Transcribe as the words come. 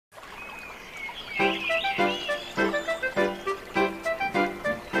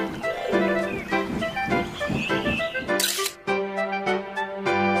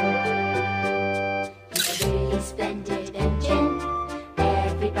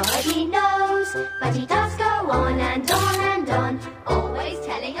Nobody knows, but he does go on and on and on, always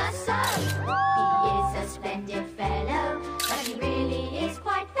telling us so. He is a splendid fellow, but he really is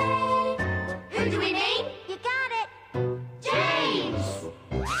quite vain. Who do we mean? You got it! James!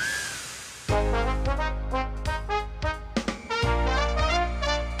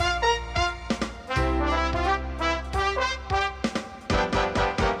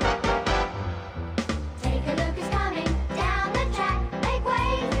 Take a look who's coming down the track. Make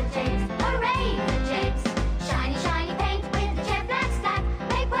way for James, hooray for James. Shiny, shiny paint with the jet black stack.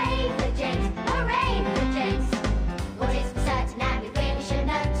 Make way for James, hooray for James. What is for certain and we really should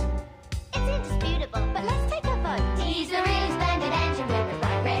note, it's indisputable, but let's take a vote. He's a really splendid engine with a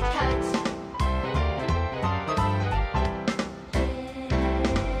bright red coat.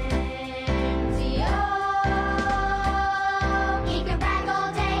 He can brag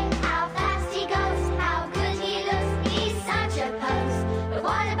all day, how fast he goes, how good he looks, he's such a pose. But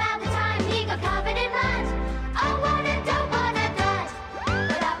what about the time he got covered in mud? Oh, what a dope, what a dud.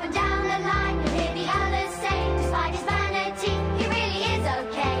 But up and down the line, you hear the others say, despite his vanity, he really is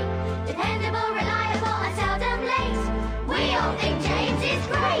okay. Dependable, reliable, and seldom late. We all think James is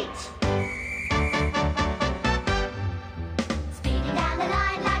great. Speeding down the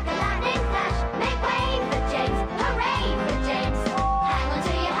line like a lightning flash. Make way for James, hooray for James. Hang on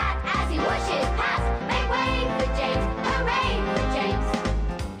to your hat as he whooshes past. Make way for James, hooray for James.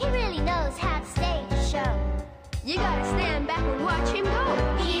 He really knows how to stage a show. You gotta stand back and watch him go.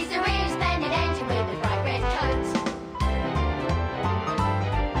 He's a really splendid engine with a bright red coat.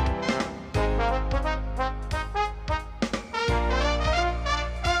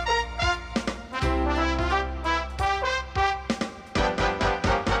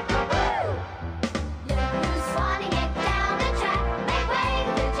 Look who's swanning it down the track. Make way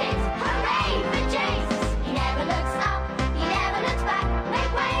for James, hooray for James. He never looks up, he never looks back.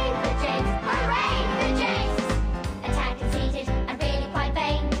 Make way for James, hooray for James. A tad conceited and really quite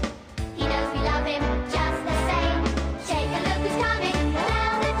vain. He knows we love him just the same. Take a look who's coming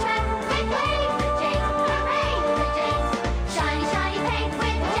down the track. Make way for James, hooray for James. Shiny, shiny paint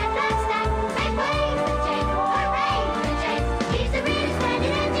with the jet black stack. Make way for James, hooray for James. He's a really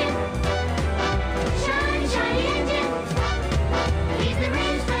splendid engine. Shiny, shiny engine. He's the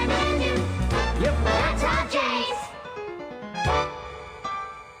really splendid engine. Yep. That's our James.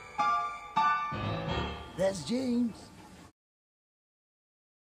 That's James.